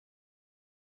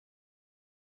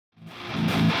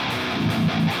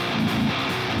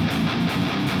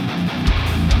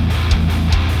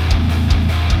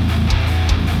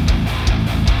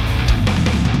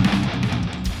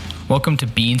Welcome to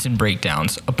Beans and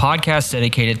Breakdowns, a podcast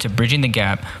dedicated to bridging the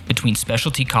gap between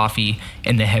specialty coffee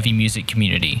and the heavy music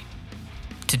community.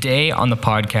 Today on the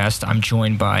podcast, I'm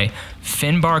joined by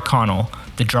Finbar Connell,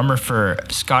 the drummer for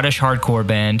Scottish hardcore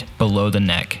band Below the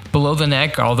Neck. Below the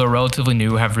Neck, although relatively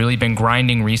new, have really been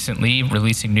grinding recently,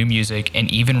 releasing new music and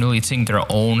even releasing their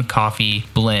own coffee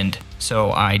blend.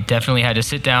 So I definitely had to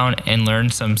sit down and learn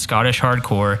some Scottish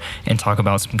hardcore and talk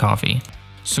about some coffee.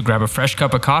 So grab a fresh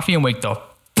cup of coffee and wake the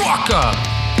fuck up!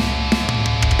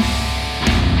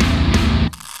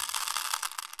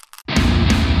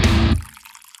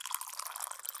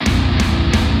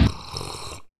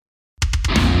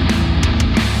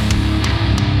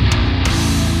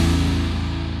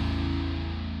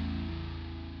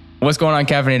 What's going on,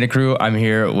 Caffeinated Crew? I'm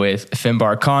here with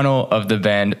Finbar Connell of the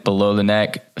band Below the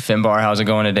Neck. Finbar, how's it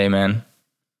going today, man?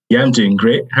 Yeah, I'm doing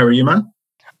great. How are you, man?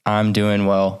 I'm doing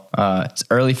well. It's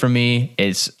early for me.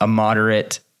 It's a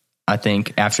moderate, I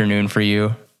think, afternoon for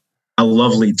you. A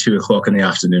lovely 2:00 in the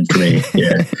afternoon for me.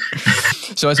 Yeah.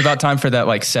 So it's about time for that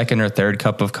like second or third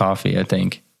cup of coffee, I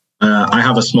think. I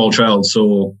have a small child,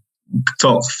 so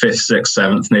talk 5th, 6th,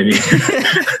 7th, maybe.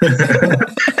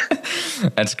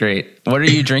 That's great. What are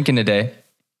you drinking today?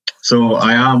 So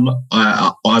I am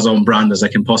as on brand as I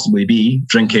can possibly be,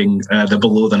 drinking the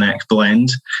Below the Neck blend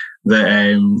that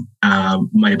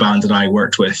my band and I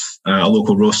worked with a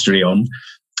local roastery on.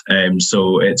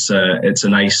 So it's a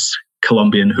nice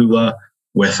Colombian hula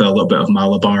with a little bit of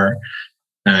Malabar,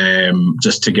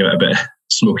 just to give it a bit of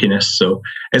smokiness. So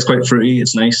it's quite fruity.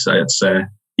 It's nice. It's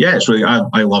really,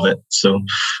 I love it. So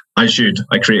I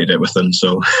created it with them.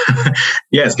 So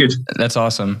yeah, it's good. That's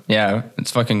awesome. Yeah, it's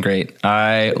fucking great.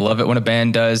 I love it when a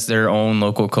band does their own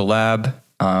local collab.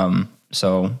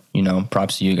 So,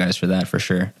 props to you guys for that for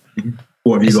sure.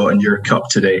 What have you got in your cup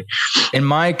today? In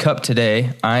my cup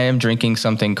today, I am drinking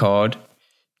something called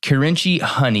Kerinci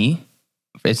Honey.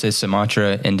 It's a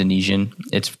Sumatra Indonesian.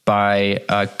 It's by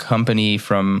a company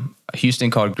from Houston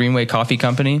called Greenway Coffee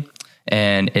Company.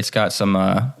 And it's got some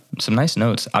nice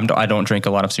notes. I don't drink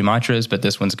a lot of Sumatras, but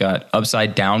this one's got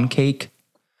upside down cake.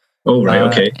 Oh, right.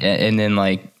 Okay. And then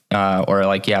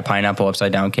pineapple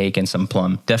upside down cake and some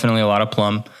plum. Definitely a lot of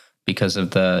plum because of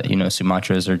the,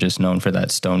 Sumatras are just known for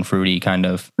that stone fruity kind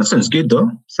of. That sounds good though.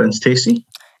 Sounds tasty.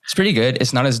 It's pretty good.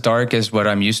 It's not as dark as what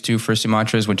I'm used to for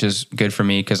Sumatras, which is good for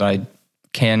me because I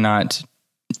cannot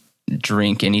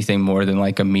drink anything more than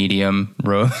like a medium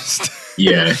roast.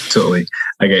 Yeah, totally.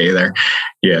 I get you there.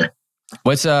 Yeah.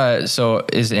 What's so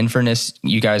is Inverness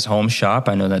you guys home shop?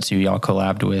 I know that's who y'all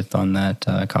collabed with on that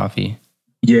coffee.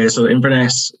 Yeah, so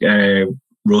Inverness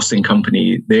roasting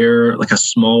company, they're like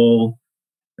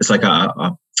it's like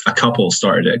a couple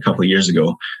started it a couple of years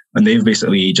ago, and they've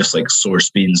basically just like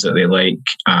source beans that they like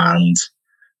and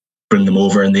bring them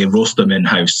over and they roast them in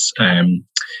house. And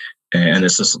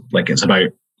it's just like it's about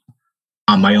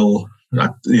a mile,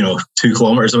 2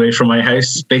 kilometers away from my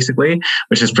house, basically,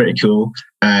 which is pretty cool.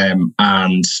 They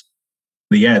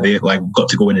like got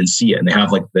to go in and see it, and they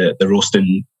have like the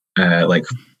roasting like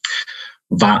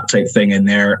vat type thing in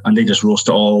there, and they just roast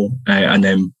it all and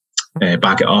then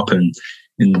back it up, and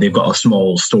they've got a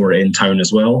small store in town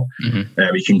as well. Mm-hmm.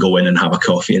 Where you can go in and have a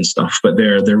coffee and stuff. But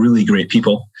they're really great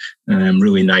people,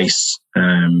 really nice.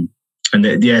 I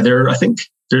think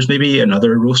there's maybe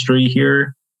another roastery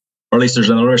here. Or at least there's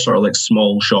another sort of like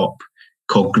small shop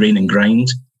called Grain and Grind,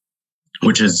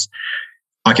 which is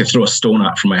I could throw a stone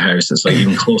at from my house. It's like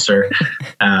even closer,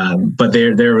 but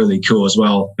they're really cool as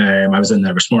well. I was in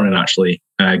there this morning actually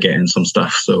getting some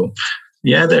stuff. So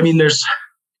yeah, there's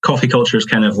coffee culture is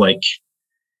kind of like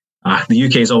the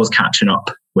UK is always catching up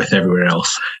with everywhere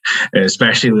else,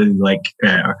 especially like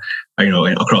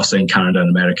across in Canada and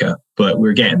America. But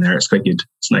we're getting there. It's quite good.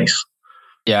 It's nice.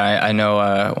 Yeah, I know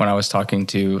when I was talking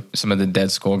to some of the Dead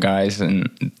Skull guys and,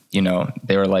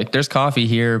 they were like, there's coffee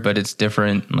here, but it's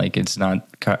different. Like, it's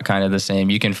not kind of the same.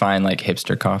 You can find like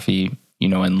hipster coffee,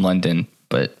 in London,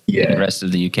 but in the rest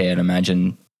of the UK, I'd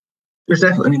imagine. There's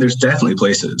definitely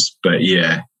places, but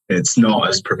yeah, it's not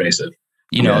as pervasive.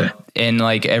 In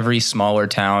like every smaller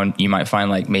town, you might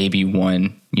find like maybe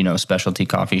one, specialty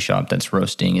coffee shop that's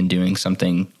roasting and doing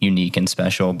something unique and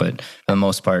special. But for the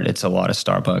most part, it's a lot of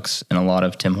Starbucks and a lot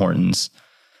of Tim Hortons.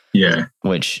 Yeah.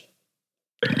 Which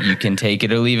you can take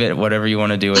it or leave it, whatever you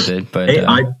want to do with it. But hey,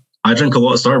 I drink a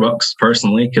lot of Starbucks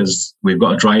personally because we've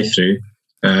got a drive-through.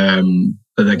 I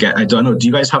don't know. Do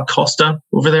you guys have Costa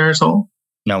over there at all?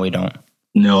 No, we don't.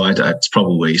 No, it's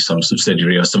probably some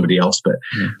subsidiary of somebody else, but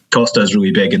Costa is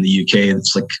really big in the UK.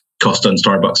 It's like Costa and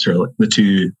Starbucks are like the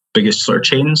two biggest sort of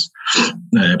chains.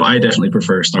 But I definitely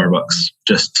prefer Starbucks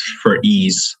just for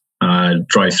ease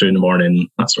drive through in the morning,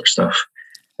 that sort of stuff.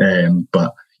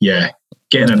 But yeah,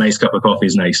 getting a nice cup of coffee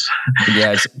is nice.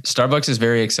 Yeah, Starbucks is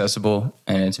very accessible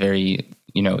and it's very,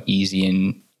 easy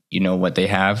in, what they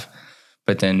have.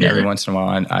 But then every once in a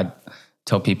while, I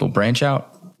tell people branch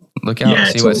out, look out,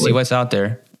 see what's out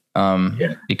there.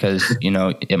 Because,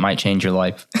 it might change your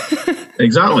life.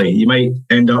 Exactly. You might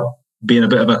end up being a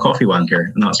bit of a coffee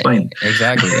wanker, and that's fine.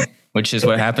 Exactly. Which is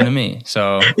what happened to me.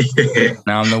 So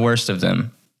now I'm the worst of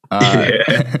them.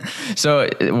 So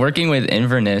working with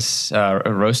Inverness, a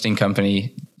roasting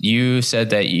company, you said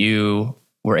that you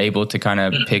were able to kind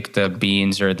of pick the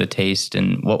beans or the taste,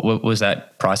 and what was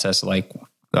that process like,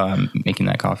 making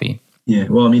that coffee? Yeah,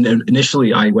 well, I mean,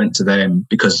 initially I went to them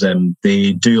because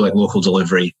they do like local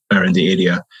delivery around the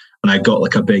area, and I got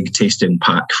like a big tasting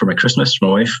pack for my Christmas for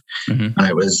my wife, and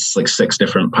it was like 6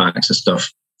 different packs of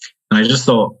stuff, and I just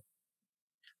thought,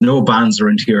 no bands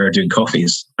around here are doing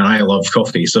coffees, and I love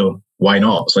coffee, so why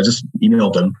not? So I just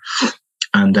emailed them,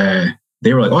 and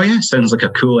they were like, "Oh yeah, sounds like a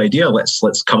cool idea. Let's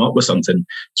come up with something."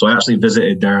 So I actually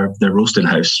visited their roasting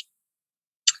house,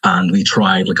 and we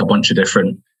tried like a bunch of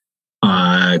different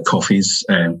coffees,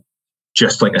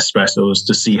 just like espressos,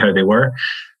 to see how they were,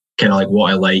 kind of like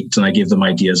what I liked, and I gave them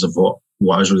ideas of what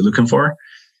I was really looking for,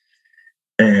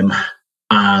 and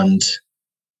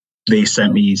they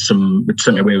sent me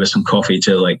away with some coffee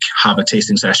to like have a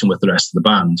tasting session with the rest of the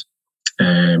band.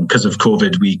 Because of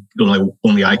COVID, we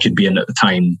only I could be in at the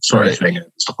time, sort of thing, and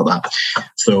stuff like that.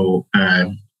 So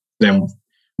then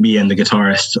me and the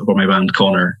guitarist of my band,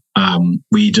 Connor,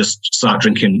 we just sat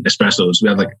drinking espressos. We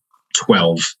had like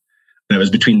 12, and it was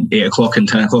between 8 o'clock and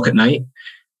 10 o'clock at night.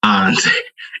 And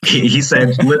he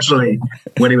said literally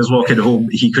when he was walking home,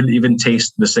 he couldn't even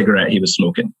taste the cigarette he was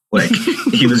smoking. Like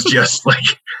he was just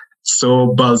like so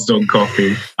buzzed on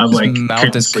coffee. I'm like,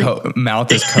 mouth is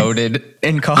coated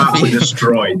in coffee, absolutely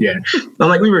destroyed. Yeah, and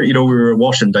like we were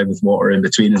washing down with water in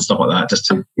between and stuff like that, just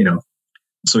to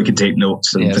so we could take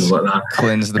notes and things like that,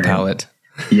 cleanse the palate.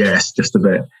 Yes, just a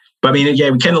bit. But I mean,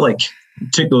 yeah, we kind of like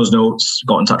took those notes,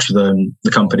 got in touch with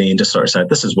the company, and just sort of said,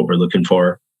 "This is what we're looking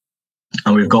for,"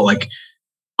 and we've got like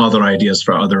other ideas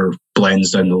for other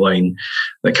blends down the line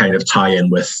that kind of tie in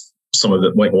with some of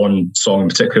the, like one song in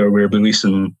particular we're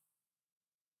releasing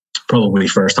probably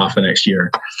first half of next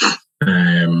year.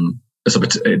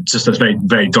 It's just a very,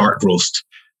 very dark roast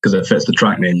because it fits the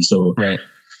track name. So, right.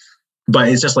 But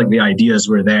it's just like the ideas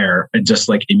were there, and just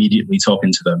like immediately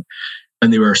talking to them,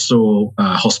 and they were so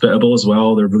hospitable as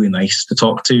well. They're really nice to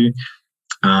talk to,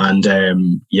 and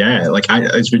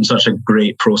it's been such a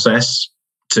great process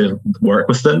to work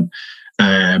with them.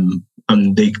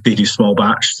 And they do small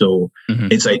batch, so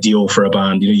it's ideal for a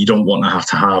band. You don't want to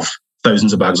have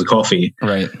thousands of bags of coffee,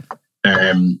 right?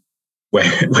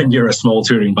 When you're a small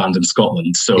touring band in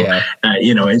Scotland. So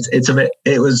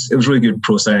it was a really good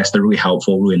process. They're really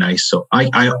helpful, really nice. So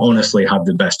I honestly had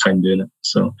the best time doing it.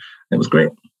 So it was great.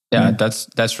 Yeah,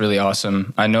 that's really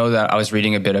awesome. I know that I was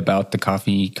reading a bit about the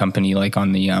coffee company, like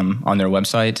on the on their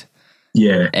website.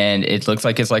 Yeah, and it looks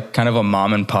like it's like kind of a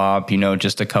mom and pop,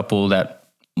 just a couple that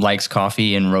likes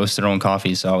coffee and roasts their own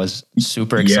coffee. So I was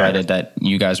super excited that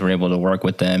you guys were able to work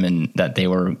with them and that they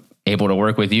were able to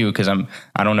work with you, because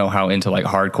I don't know how into like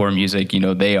hardcore music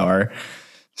they are.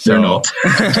 So, they're not.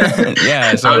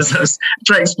 Yeah, so I was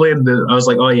trying to explain that. I was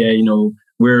like, oh yeah,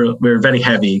 we're very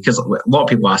heavy, because a lot of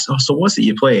people ask, oh, so what's it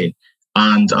you play?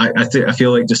 And I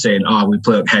feel like just saying, oh, we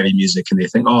play like heavy music, and they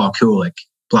think, oh, cool, like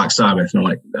Black Sabbath, and I'm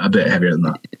like, a bit heavier than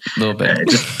that. A little bit.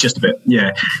 Just a bit,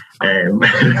 yeah.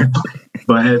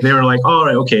 But they were like, all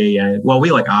right, okay, well,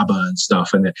 we like ABBA and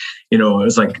stuff. And, it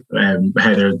was like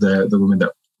Heather, the woman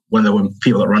that, one of the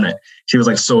people that run it, she was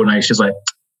like so nice. She's like,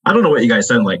 I don't know what you guys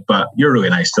sound like, but you're really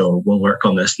nice, so we'll work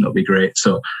on this and it'll be great.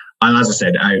 So, and as I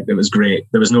said, it was great.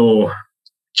 There was no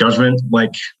judgment,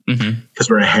 like, because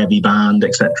we're a heavy band,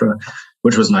 etc.,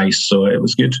 which was nice. So it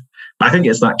was good. But I think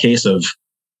it's that case of,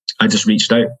 I just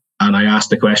reached out and I asked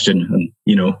the question, and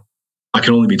I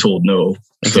can only be told no.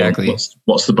 Exactly. So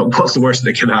what's the worst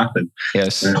that can happen?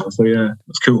 Yes. So yeah,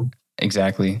 it's cool.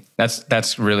 Exactly.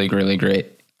 That's really, really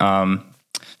great.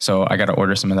 So I got to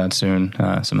order some of that soon.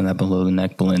 Some of that below the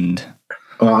neck blend.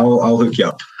 I'll hook you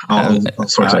up. I'll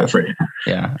sort it out for you.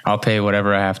 Yeah, I'll pay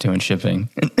whatever I have to in shipping.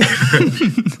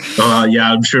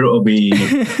 Yeah, I'm sure it'll be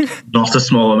not a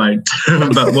small amount,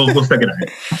 but we'll figure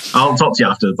it out. I'll talk to you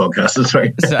after the podcast. That's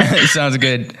right. Sounds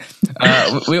good.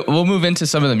 We'll move into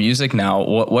some of the music now.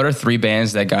 What are 3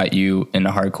 bands that got you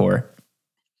into hardcore?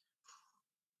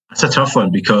 That's a tough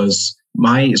one, because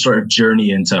my sort of journey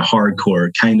into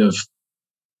hardcore kind of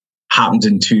happened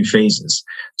in 2 phases.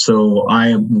 So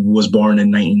I was born in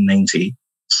 1990.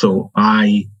 So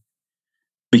I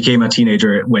became a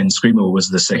teenager when screamo was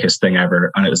the sickest thing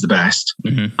ever, and it was the best.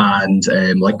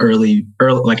 And like early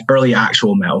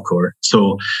actual metalcore,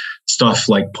 so stuff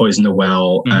like Poison the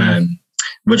Well,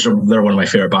 which they're one of my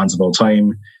favorite bands of all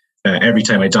time. Every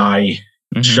Time I Die,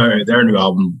 shout out their new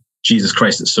album. Jesus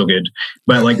Christ, it's so good.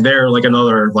 But like they're like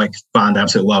another like band I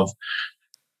absolutely love.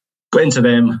 Got into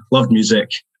them, loved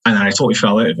music, and then I totally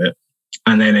fell out of it.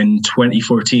 And then in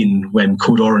 2014, when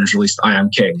Code Orange released I Am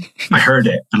King, I heard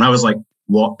it and I was like,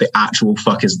 what the actual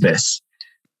fuck is this?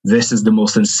 This is the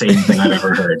most insane thing I've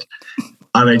ever heard.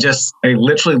 And I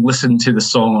literally listened to the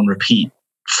song on repeat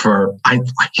for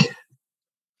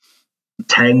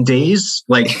 10 days,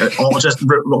 like all just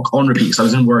on repeat. So I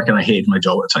was in work and I hated my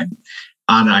job at the time.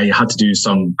 And I had to do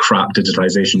some crap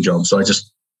digitization job. So I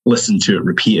just listened to it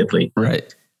repeatedly.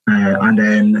 Right. And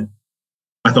then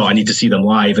I thought I need to see them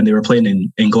live. And they were playing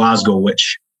in Glasgow,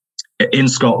 which in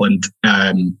Scotland,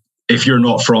 if you're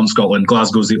not from Scotland,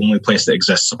 Glasgow's the only place that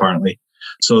exists, apparently.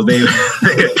 So they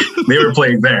were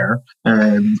playing there.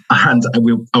 And I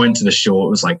went to the show. It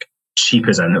was like cheap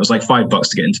as in. It was like $5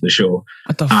 to get into the show.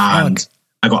 What the and fuck?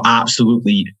 I got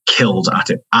absolutely killed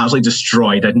at it. Absolutely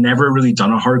destroyed. I'd never really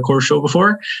done a hardcore show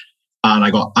before. And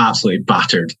I got absolutely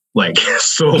battered. Like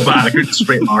so bad. I couldn't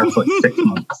straighten my arm for like 6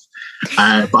 months.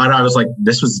 But I was like,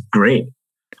 this was great.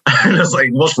 And I was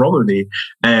like, what's wrong with me?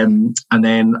 And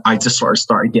then I just sort of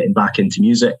started getting back into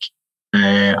music,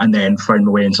 and then found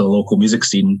my way into the local music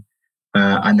scene.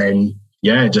 And then,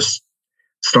 just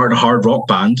started a hard rock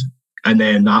band. And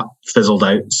then that fizzled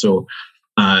out. So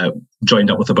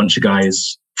joined up with a bunch of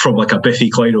guys from like a Biffy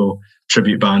Clyro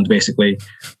tribute band, basically.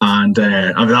 And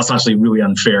I mean, that's actually really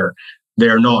unfair.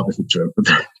 They're not a Biffy tribute,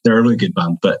 but they're a really good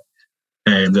band. But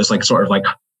there's like sort of like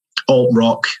alt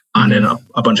rock and then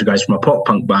a bunch of guys from a pop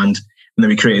punk band, and then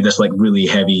we created this like really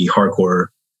heavy hardcore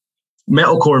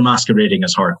metalcore masquerading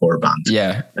as hardcore band.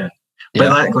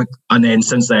 But and then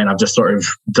since then I've just sort of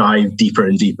dived deeper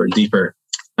and deeper and deeper,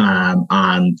 and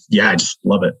I just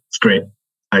love it. It's great.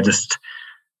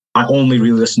 I only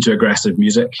really listen to aggressive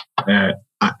music at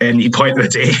any point of the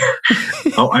day.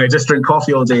 I just drink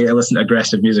coffee all day. I listen to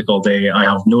aggressive music all day. I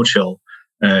have no chill.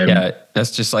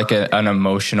 That's just like an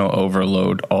emotional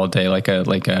overload all day, like a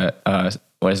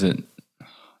what is it?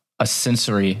 A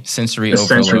sensory overload.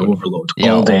 Sensory overload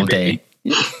all day.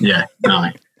 Yeah.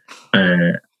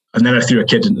 And then I threw a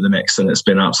kid into the mix, and it's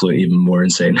been absolutely even more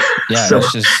insane. Yeah, so,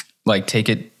 that's just like take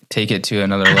it to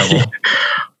another level.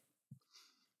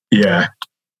 Yeah.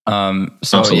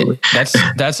 So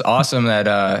that's awesome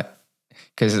that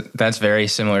because that's very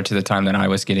similar to the time that I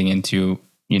was getting into,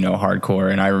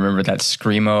 hardcore. And I remember that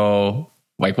screamo,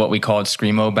 like what we called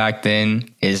screamo back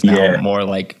then, is now more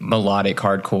like melodic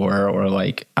hardcore, or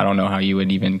like, I don't know how you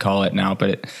would even call it now,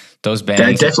 but those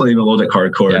bands. Definitely melodic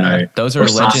hardcore now. Those are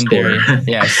legendary.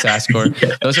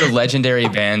 Sasscore. Those are legendary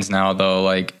bands now, though.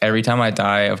 Like Every Time I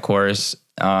Die, of course.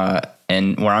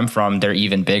 And where I'm from, they're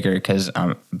even bigger, because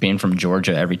being from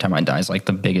Georgia, Every Time I Die is like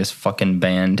the biggest fucking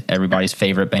band. Everybody's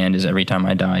favorite band is Every Time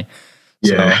I Die.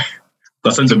 Yeah. So,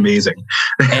 that sounds amazing.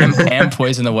 and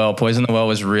Poison the Well. Poison the Well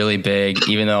was really big,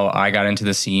 even though I got into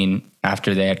the scene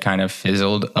after they had kind of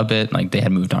fizzled a bit. Like they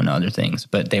had moved on to other things,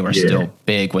 but they were still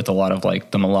big with a lot of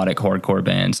like the melodic hardcore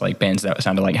bands, like bands that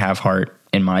sounded like Have Heart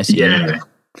in my scene. Yeah,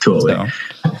 totally. So,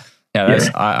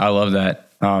 I love that.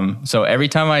 So Every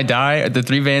Time I Die, the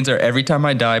three bands are Every Time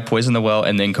I Die, Poison the Well,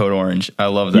 and then Code Orange. I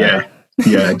love that.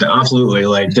 Yeah, absolutely.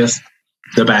 Like just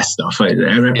the best stuff.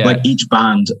 Like each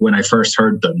band, when I first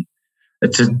heard them,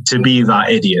 to be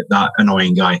that idiot, that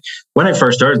annoying guy. When I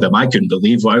first heard them, I couldn't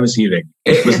believe what I was hearing.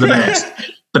 It was the best.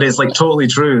 But it's like totally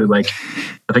true. Like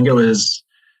I think it was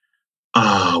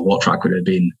what track would it have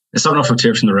been? It's something off of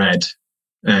Tear from the Red.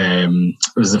 It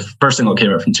was the first thing that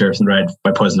came out from Tear from the Red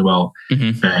by Poison the Well,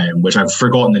 which I've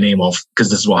forgotten the name of,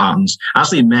 because this is what happens. I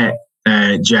actually met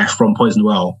Jeff from Poison the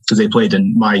Well because they played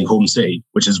in my home city,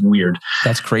 which is weird.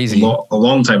 That's crazy. A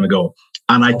long time ago.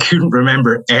 And I couldn't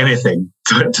remember anything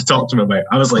to talk to him about.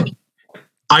 I was like,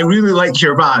 I really like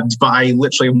your band, but I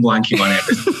literally am blanking on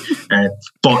everything.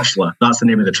 Botchla, that's the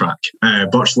name of the track.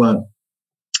 Botchla,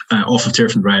 off of Tear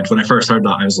from the Red. When I first heard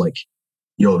that, I was like,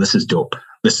 yo, this is dope.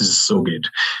 This is so good.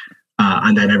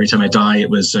 And then Every Time I Die, it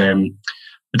was a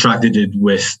track they did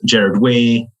with Gerard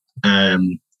Way.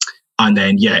 And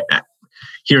then,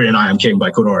 hearing I Am King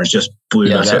by Code Orange just blew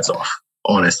my tits off,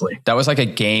 honestly. That was like a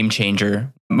game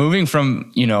changer. Moving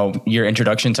from, your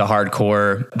introduction to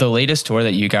hardcore, the latest tour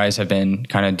that you guys have been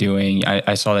kind of doing,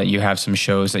 I saw that you have some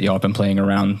shows that y'all have been playing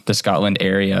around the Scotland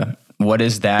area. What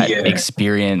has that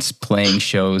experience playing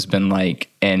shows been like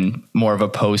in more of a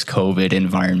post-COVID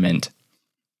environment?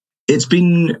 It's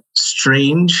been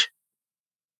strange.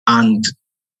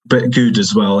 but good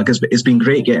as well. Like it's been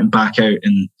great getting back out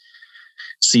and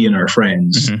seeing our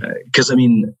friends. Because I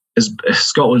mean,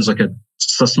 Scotland's like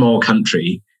it's a small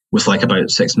country with like about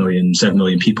 6 million, 7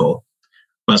 million people.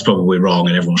 That's probably wrong,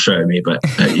 and everyone shout at me. But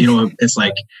it's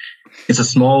like it's a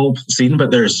small scene,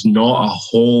 but there's not a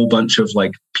whole bunch of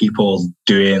like people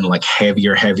doing like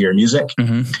heavier music.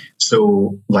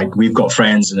 So like we've got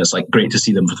friends, and it's like great to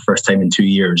see them for the first time in 2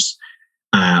 years.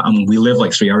 And we live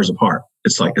like 3 hours apart.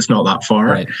 It's like it's not that far,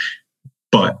 right.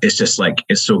 But it's just like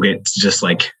it's so great to just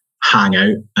like hang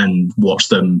out and watch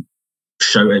them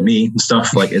shout at me and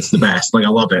stuff. Like it's the best. Like I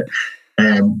love it.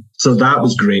 So that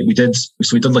was great. We did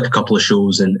like a couple of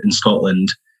shows in Scotland,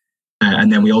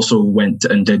 and then we also went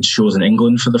and did shows in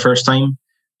England for the first time.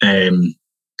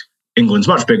 England's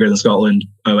much bigger than Scotland.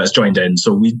 It's joined in,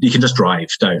 so you can just drive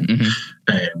down.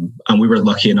 And we were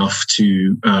lucky enough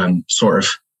to sort of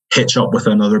hitch up with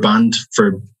another band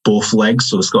for both legs,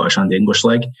 so the Scottish and the English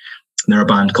leg. And they're a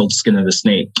band called Skin of the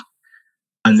Snake,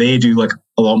 and they do like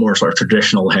a lot more sort of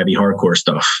traditional heavy hardcore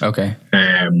stuff. Okay.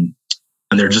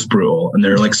 And they're just brutal, and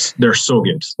they're so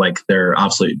good. Like they're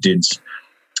absolute dudes.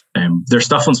 Their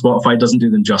stuff on Spotify doesn't do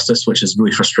them justice, which is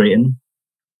really frustrating.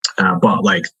 But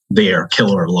like they are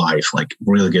killer live, like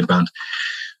really good band.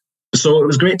 So it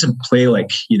was great to play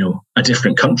like, a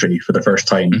different country for the first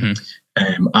time.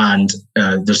 And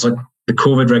there's like the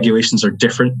COVID regulations are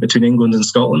different between England and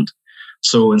Scotland.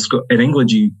 So in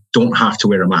England, you don't have to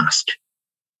wear a mask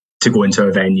to go into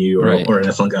a venue or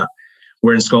anything like that.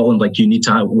 Where in Scotland, like you need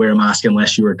to wear a mask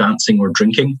unless you are dancing or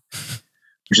drinking,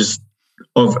 which is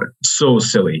so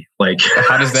silly. Like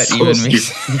how does that even make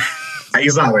sense?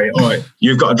 Exactly. Oh,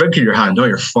 you've got a drink in your hand. Oh,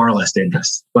 you're far less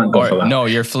dangerous. Thank God for that. No,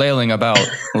 you're flailing about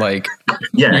like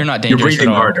you're not dangerous. You're breathing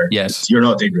at all. harder. Yes, you're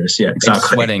not dangerous. Yeah, exactly.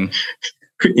 Like sweating.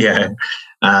 Yeah.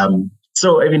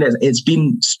 So I mean, it's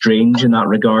been strange in that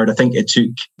regard. I think it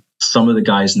took some of the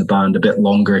guys in the band a bit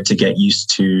longer to get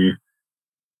used to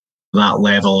that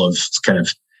level of kind of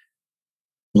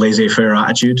laissez-faire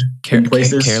attitude in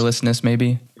places. Carelessness,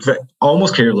 maybe.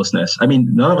 Almost carelessness. I mean,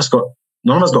 none of us got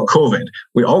COVID.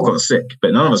 We all got sick,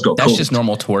 but none of us got COVID. That's just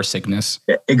normal tour sickness.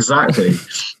 Exactly.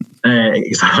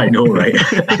 I know, right?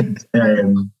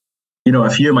 A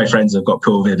few of my friends have got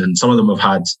COVID, and some of them have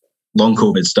had long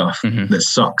COVID stuff that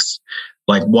sucks.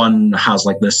 Like one has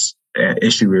like this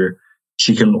issue where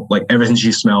she can, like, everything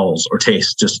she smells or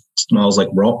tastes just smells like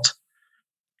rot.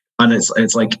 And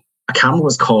it's like, I can't remember what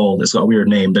it's called. It's got a weird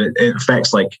name, but it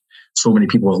affects like so many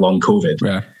people with long COVID.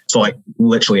 Yeah. So like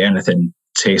literally anything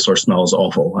tastes or smells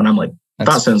awful. And I'm like,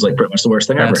 that sounds like pretty much the worst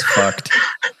thing ever. That's fucked.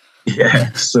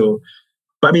 Yeah. So,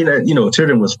 but I mean,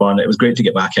 touring was fun. It was great to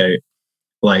get back out.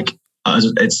 Like,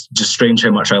 it's just strange how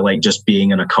much I like just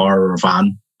being in a car or a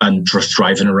van and just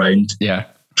driving around. Yeah.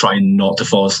 Trying not to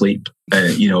fall asleep.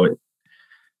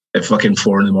 At fucking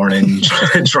 4 a.m,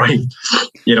 trying,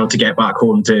 to get back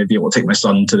home to be able to take my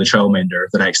son to the childminder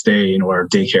the next day, or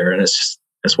daycare. And it's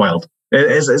wild.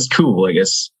 It's cool. Like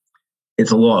it's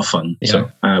a lot of fun.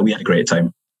 Yeah. So we had a great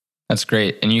time. That's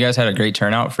great. And you guys had a great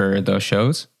turnout for those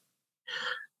shows?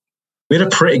 We had a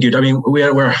pretty good, I mean,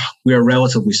 we're a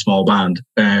relatively small band.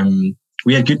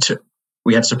 We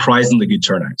had surprisingly good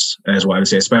turnouts, is what I would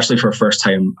say, especially for a first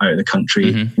time out of the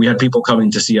country. We had people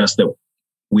coming to see us that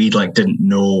we didn't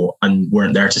know and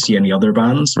weren't there to see any other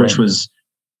bands, which was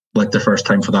like the first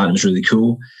time for that. It was really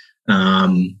cool.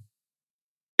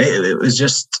 It was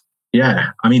just,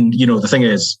 yeah. I mean, the thing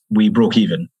is, we broke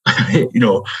even,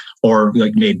 or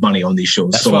like made money on these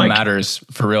shows. That's what matters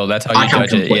for real. That's how you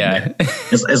judge it. Yeah.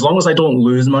 as long as I don't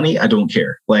lose money, I don't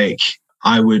care. Like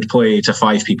I would play to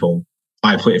 5 people.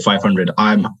 I play at 500.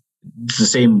 I'm the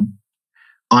same.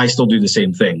 I still do the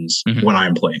same things when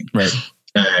I'm playing. Right.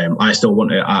 I still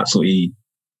want to absolutely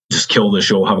just kill the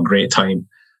show, have a great time.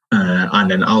 And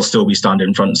then I'll still be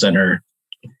standing front and center,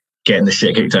 getting the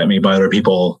shit kicked out of me by other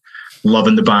people,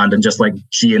 loving the band and just like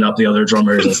geeing up the other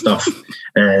drummers and stuff.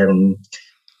 I'm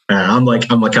like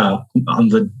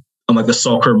the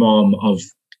soccer mom of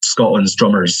Scotland's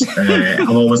drummers.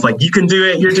 I'm always like, you can do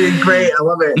it. You're doing great. I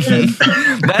love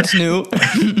it. That's new.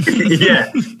 Yeah.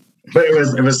 But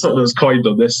it was coined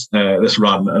on this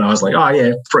run, and I was like, oh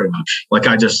yeah, pretty much. Like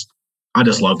I just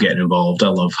love getting involved. I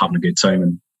love having a good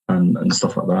time and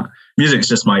stuff like that. Music's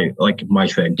just my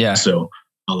thing. Yeah. So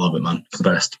I love it, man. It's the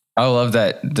best. I love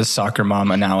the soccer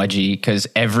mom analogy, because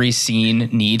every scene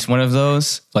needs one of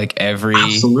those. Like every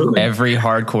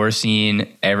hardcore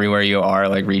scene, everywhere you are,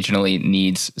 like regionally,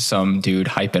 needs some dude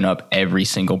hyping up every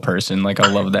single person. Like I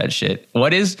love that shit.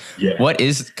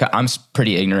 I'm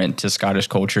pretty ignorant to Scottish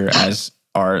culture, as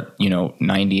are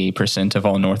 98% of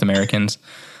all North Americans.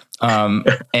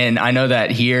 And I know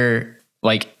that here,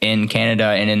 like in Canada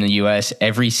and in the US,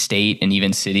 every state and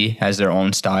even city has their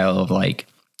own style of like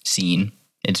scene.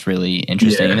 It's really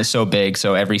interesting, and it's so big,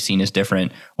 so every scene is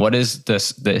different. What is the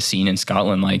scene in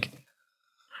Scotland like?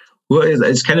 Well,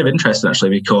 it's kind of interesting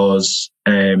actually, because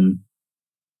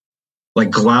like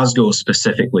Glasgow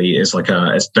specifically is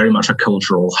it's very much a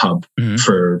cultural hub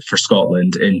for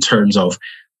Scotland, in terms of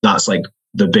that's like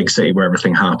the big city where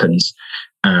everything happens.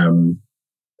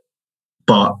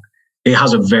 But it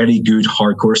has a very good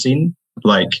hardcore scene,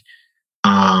 like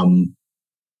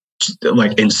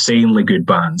insanely good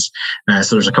bands.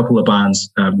 So there's a couple of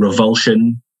bands.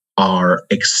 Revulsion are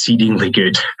exceedingly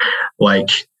good.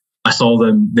 Like I saw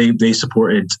them; they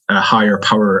supported Higher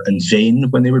Power and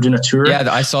Vane when they were doing a tour.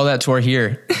 Yeah, I saw that tour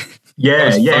here.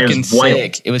 Yeah, it was sick.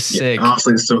 Wild. It was sick. Yeah,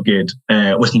 honestly, it's so good.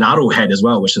 With Narrowhead as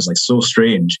well, which is like so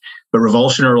strange. But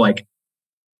Revulsion are like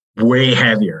way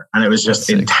heavier, and it was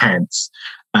just intense.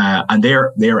 And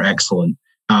they're excellent.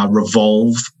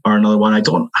 Revolve are another one. I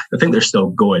think they're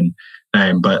still going,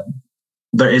 but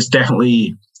there is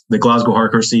definitely the Glasgow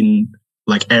hardcore scene.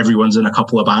 Like everyone's in a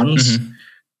couple of bands,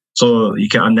 so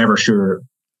I'm never sure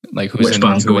like which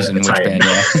band's going in which band.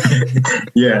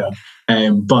 Yeah,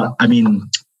 but I mean,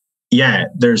 yeah,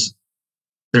 there is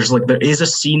a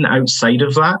scene outside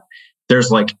of that. There's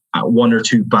like one or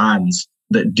two bands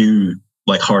that do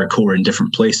like hardcore in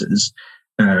different places.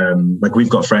 Like we've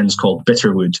got friends called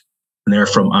Bitterwood, and they're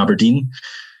from Aberdeen,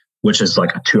 which is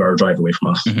like a 2-hour drive away from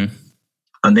us.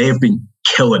 And they've been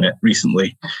killing it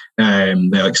recently. They're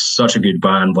like such a good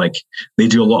band. Like they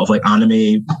do a lot of like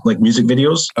anime, like music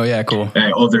videos. Oh yeah, cool.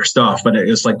 Of their stuff, but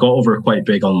it's like got over quite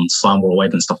big on Slam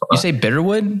Worldwide and stuff like that. You say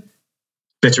Bitterwood?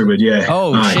 Bitterwood, yeah.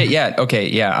 Oh shit, yeah. Okay,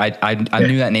 yeah. I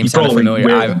knew that name sounded familiar.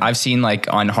 I've seen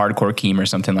like on Hardcore Keem or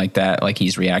something like that. Like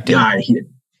he's reacted.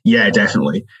 Yeah,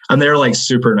 definitely. And they're like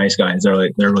super nice guys.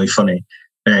 They're really funny.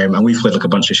 And we've played like a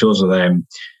bunch of shows with them.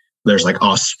 There's like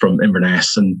us from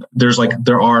Inverness, and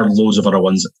there are loads of other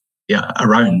ones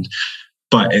around,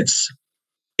 but it's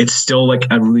still like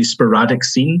a really sporadic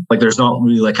scene. Like there's not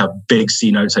really like a big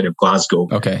scene outside of Glasgow.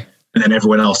 Okay. And then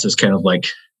everyone else is kind of like,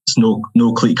 it's no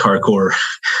clique hardcore.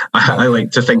 I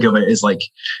like to think of it as like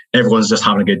everyone's just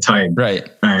having a good time. Right.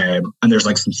 And there's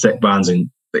like some sick bands, and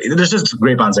there's just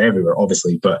great bands everywhere,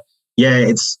 obviously. But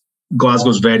yeah,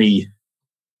 Glasgow's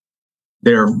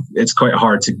it's quite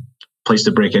hard place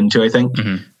to break into, I think.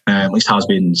 At least has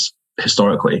been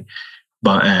historically.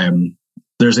 But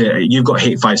you've got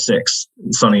Hate 56.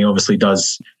 Sonny obviously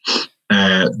does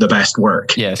the best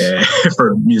work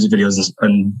for music videos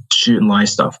and shooting live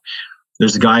stuff.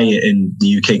 There's a guy in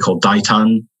the UK called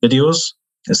Ditan Videos.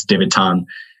 It's David Tan,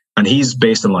 and he's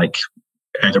based in like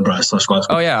Edinburgh/Glasgow.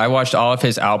 Oh yeah, I watched all of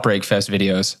his Outbreak Fest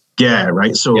videos. Yeah,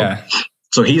 right. So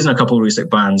he's in a couple of recent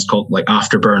bands called like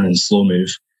Afterburn and Slow Move.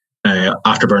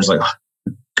 Afterburn's like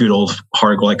good old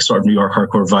hardcore, like sort of New York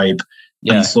hardcore vibe.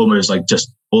 Yeah. And Slow Move's like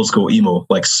just old school emo,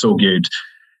 like so good.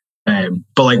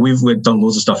 But like we've done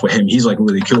loads of stuff with him. He's like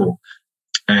really cool.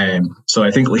 So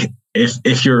I think like,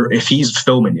 if he's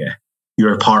filming you,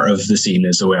 you're a part of the scene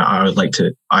is the way I like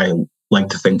to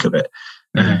think of it.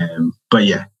 But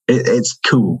yeah, it's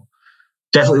cool.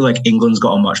 Definitely like England's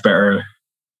got a much better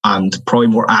and probably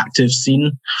more active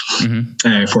scene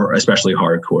for especially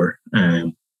hardcore.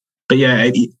 But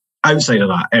yeah, outside of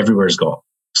that, everywhere's got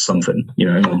something, you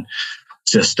know. I mean,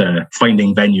 just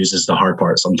finding venues is the hard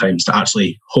part sometimes to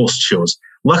actually host shows.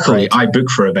 Luckily, I book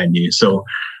for a venue, so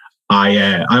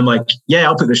I'm like, yeah,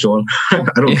 I'll put the show on. I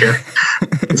don't care.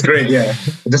 It's great. Yeah,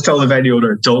 just tell the venue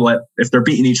owner, if they're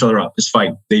beating each other up, it's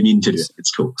fine. They mean to do it.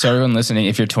 It's cool. So everyone listening,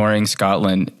 if you're touring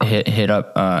Scotland, hit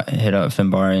up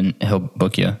Finbar and he'll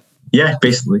book you. Yeah,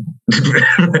 basically.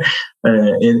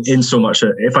 in so much,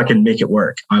 if I can make it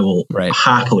work, I will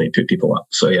happily put people up.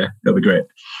 So yeah, it'll be great.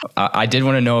 I did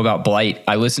want to know about Blight.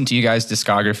 I listened to you guys'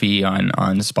 discography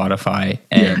on Spotify,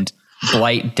 and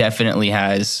Blight definitely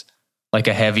has like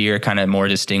a heavier, kind of more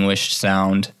distinguished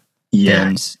sound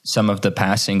than some of the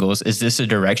past singles. Is this a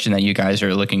direction that you guys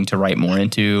are looking to write more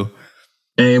into?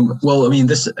 Well, I mean,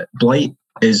 this Blight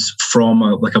is from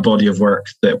a body of work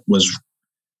that was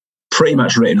pretty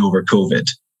much written over COVID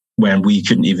when we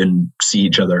couldn't even see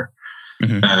each other.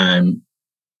 And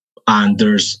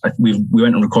we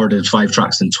went and recorded 5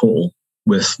 tracks in total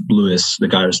with Lewis, the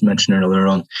guy I was mentioning earlier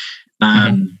on.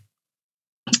 And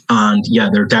yeah,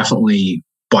 they're definitely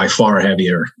by far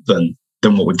heavier than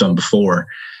what we've done before.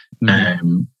 I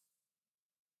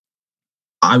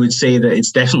would say that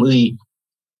it's definitely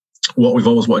what we've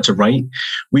always wanted to write.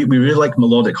 We really like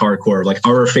melodic hardcore. Like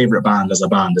our favorite band as a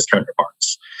band is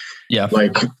Counterparts. Yeah.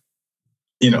 Like,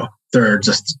 you know, they're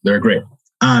great.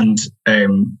 And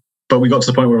but we got to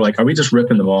the point where we're like, are we just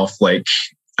ripping them off? Like,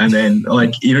 and then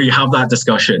like, you know, you have that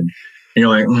discussion and you're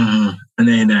like, and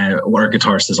then our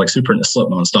guitarist is like super into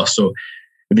Slipknot and stuff. So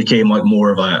it became like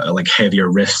more of a like heavier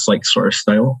riffs, like sort of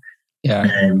style.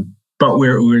 Yeah. But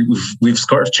we've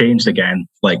sort of changed again.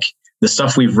 Like the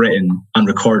stuff we've written and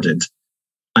recorded,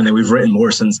 and then we've written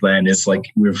more since then. Is like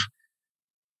we're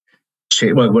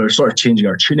sort of changing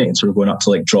our tuning, so we're going up to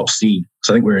like drop C.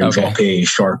 So I think we're in drop A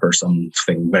sharp or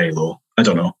something very low. I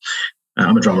don't know.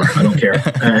 I'm a drummer. I don't care.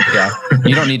 Yeah,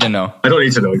 you don't need to know. I don't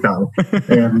need to know exactly.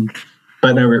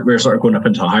 But now we're sort of going up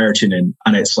into a higher tuning,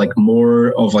 and it's like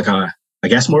more of like I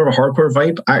guess more of a hardcore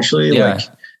vibe actually. Yeah.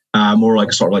 Like more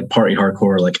like sort of like party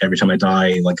hardcore, like Every Time I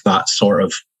Die, like that sort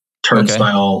of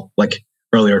turnstile, like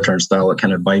earlier turnstile, like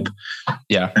kind of vibe.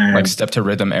 Yeah, like Step to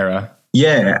Rhythm era.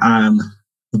 Yeah,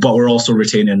 but we're also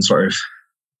retaining sort of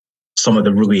some of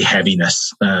the really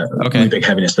heaviness, really big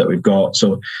heaviness that we've got.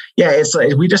 So yeah, it's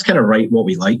like we just kind of write what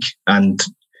we like, and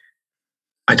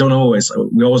I don't know.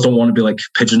 We always don't want to be like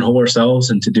pigeonhole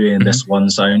ourselves into doing this one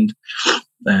sound.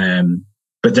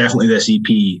 But definitely this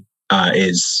EP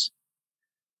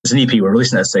it's an EP. We're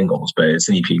releasing it as singles, but it's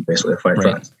an EP basically. 5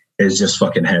 tracks. It's just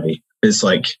fucking heavy. It's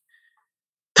like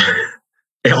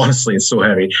honestly, it's so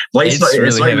heavy. Like it's not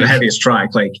even the heaviest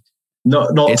track. Like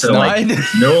not it's to not? Like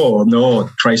no,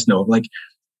 Christ no. Like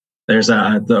there's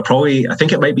probably I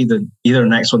think it might be either the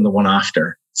next one, the one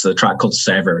after. It's a track called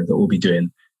Sever that we'll be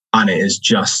doing, and it is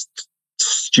just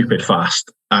stupid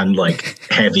fast and like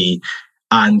heavy,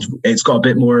 and it's got a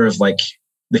bit more of like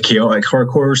the chaotic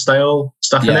hardcore style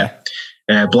stuff in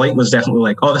it. Blight was definitely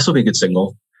like, oh, this will be a good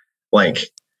single, like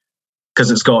because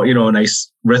it's got, you know, a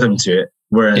nice rhythm to it.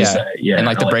 Whereas, and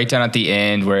like the breakdown at the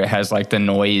end where it has like the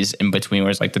noise in between,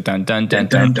 where it's like the dun dun dun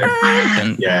dun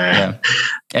dun. Yeah.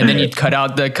 And then you cut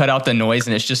out the noise,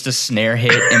 and it's just a snare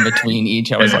hit in between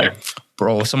each. I was like,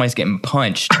 bro, somebody's getting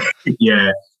punched.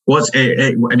 Yeah. Well,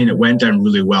 it went down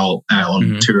really well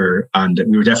on tour, and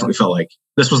we definitely felt like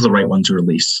this was the right one to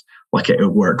release. Like it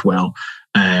worked well.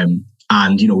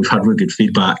 And, you know, we've had really good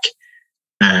feedback.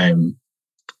 And,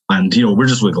 you know, we're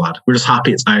just really glad. We're just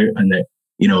happy it's out and that,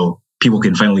 you know, people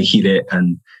can finally hear it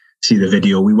and see the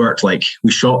video. We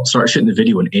started shooting the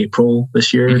video in April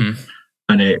this year,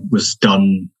 and it was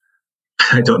done,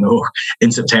 I don't know,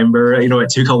 in September. You know, it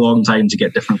took a long time to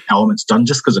get different elements done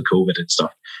just because of COVID and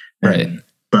stuff. Right.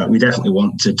 But we definitely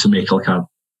wanted to make like a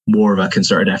more of a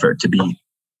concerted effort to be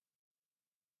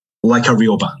like a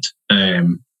real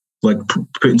band. Like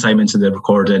putting time into the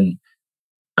recording,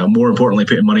 more importantly,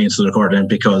 putting money into the recording,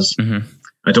 because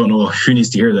I don't know who needs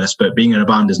to hear this, but being in a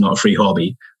band is not a free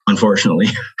hobby, unfortunately.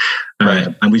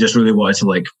 And we just really wanted to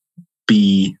like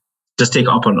just take it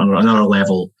up on another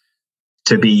level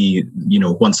to be, you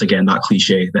know, once again, that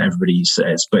cliche that everybody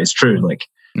says, but it's true. Like,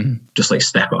 just like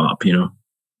step it up, you know?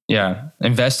 Yeah.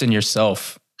 Invest in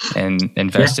yourself and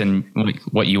invest in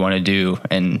what you want to do.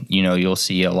 And, you know, you'll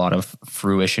see a lot of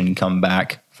fruition come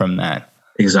back from that.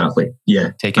 Exactly.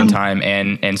 Yeah. Taking time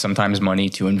and sometimes money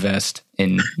to invest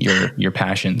in your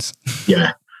passions.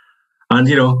 Yeah. And,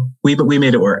 you know, we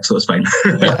made it work, so it's fine.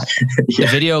 The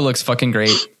video looks fucking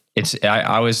great.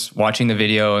 I was watching the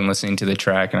video and listening to the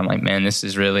track, and I'm like, man, this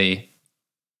is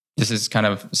kind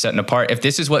of setting apart. If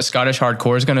this is what Scottish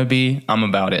hardcore is going to be, I'm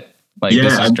about it. Like,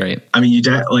 this is great. I mean,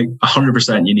 like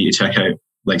 100% you need to check out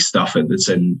like stuff that's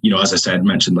in, you know, as I said,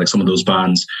 mentioned like some of those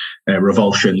bands,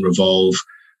 Revulsion, Revolve,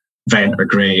 Vent are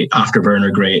great, Afterburn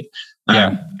are great.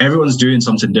 Everyone's doing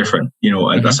something different, you know,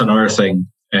 and that's another thing,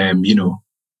 you know,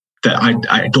 that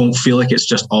I don't feel like it's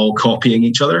just all copying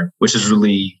each other, which is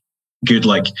really good.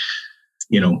 Like,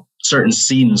 you know, certain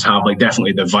scenes have like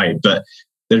definitely the vibe, but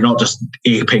they're not just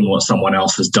aping what someone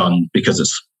else has done because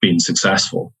it's been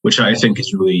successful, which I think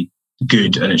is really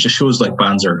good. And it just shows like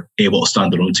bands are able to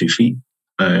stand their own 2 feet,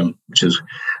 which is,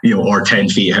 you know, or 10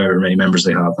 feet, however many members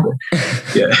they have.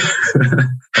 Yeah.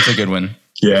 That's a good one.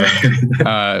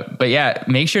 Yeah. But yeah,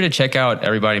 make sure to check out,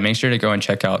 everybody, make sure to go and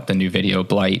check out the new video,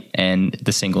 Blight, and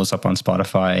the singles up on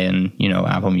Spotify and, you know,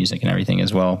 Apple Music and everything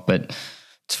as well. But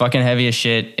it's fucking heavy as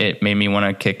shit. It made me want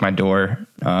to kick my door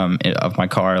of my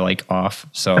car like off.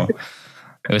 So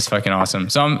it was fucking awesome.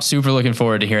 So I'm super looking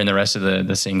forward to hearing the rest of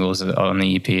the singles on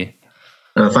the EP.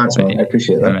 Thanks, man. I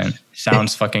appreciate that. Man,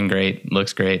 sounds fucking great.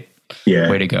 Looks great.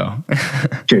 Yeah. Way to go.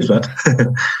 Cheers, man.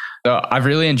 So I've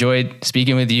really enjoyed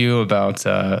speaking with you about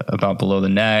Below the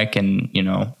Neck and, you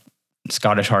know,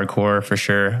 Scottish hardcore for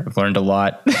sure. I've learned a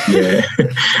lot. Yeah.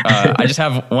 I just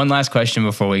have one last question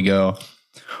before we go.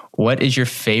 What is your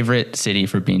favorite city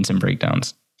for Beans and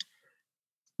Breakdowns?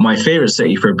 My favorite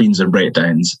city for Beans and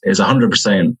Breakdowns is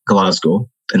 100% Glasgow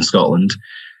in Scotland.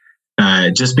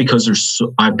 just because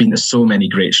I've been to so many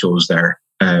great shows there,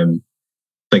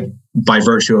 like by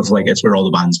virtue of like it's where all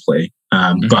the bands play.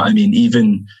 But I mean,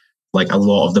 even like a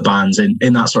lot of the bands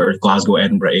in that sort of Glasgow,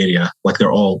 Edinburgh area, like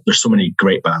there's so many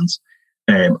great bands,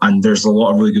 and there's a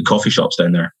lot of really good coffee shops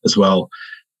down there as well.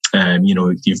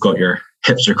 You've got your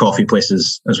hipster coffee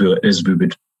places, as we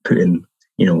would put in,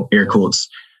 air quotes.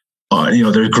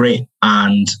 They're great,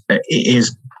 and it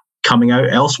is coming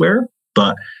out elsewhere,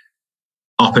 but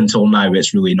up until now,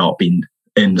 it's really not been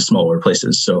in the smaller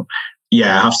places. So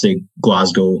yeah, I have to say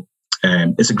Glasgow.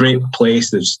 It's a great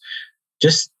place. There's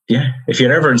just, if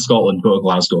you're ever in Scotland, go to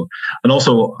Glasgow. And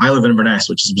also, I live in Inverness,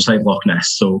 which is beside Loch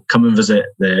Ness. So come and visit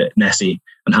the Nessie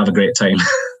and have a great time.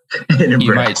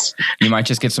 You might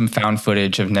just get some found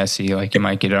footage of Nessie. Like, you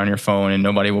might get it on your phone and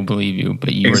nobody will believe you,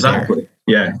 but you were there.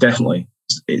 Yeah, definitely.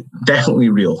 It's definitely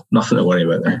real. Nothing to worry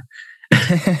about there.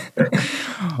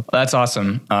 That's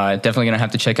awesome. Definitely going to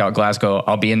have to check out Glasgow.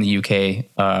 I'll be in the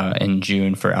UK in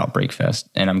June for Outbreak Fest,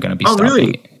 and I'm going to be stopping.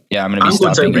 Really? Yeah, I'm going to be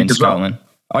stopping in Scotland.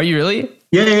 Are you really?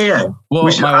 Yeah. Well,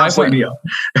 my wife went.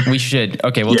 We should.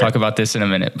 Okay, we'll talk about this in a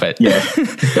minute. But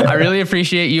I really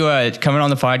appreciate you coming on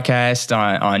the podcast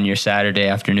on your Saturday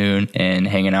afternoon and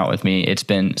hanging out with me. It's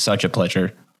been such a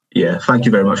pleasure. Yeah, thank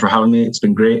you very much for having me. It's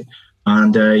been great.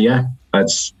 And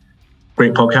it's a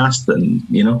great podcast. And,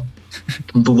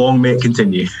 the long may it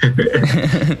continue.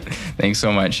 Thanks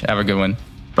so much. Have a good one.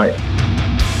 Bye.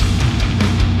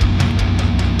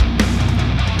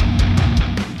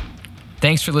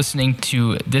 Thanks for listening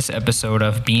to this episode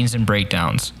of Beans and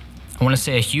Breakdowns. I want to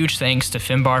say a huge thanks to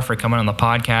Finbar for coming on the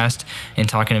podcast and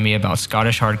talking to me about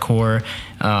Scottish hardcore,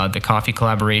 the coffee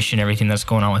collaboration, everything that's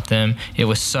going on with them. It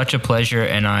was such a pleasure,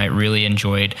 and I really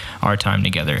enjoyed our time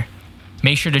together.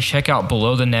 Make sure to check out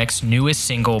Below the Neck's newest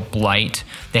single, Blight.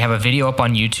 They have a video up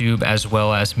on YouTube as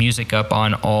well as music up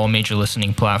on all major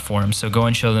listening platforms, so go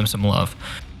and show them some love.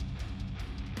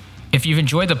 If you've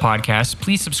enjoyed the podcast,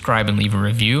 please subscribe and leave a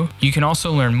review. You can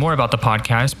also learn more about the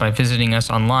podcast by visiting us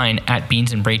online at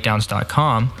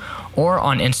beansandbreakdowns.com or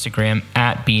on Instagram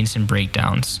at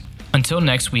beansandbreakdowns. Until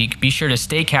next week, be sure to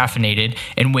stay caffeinated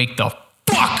and wake the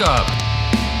fuck up!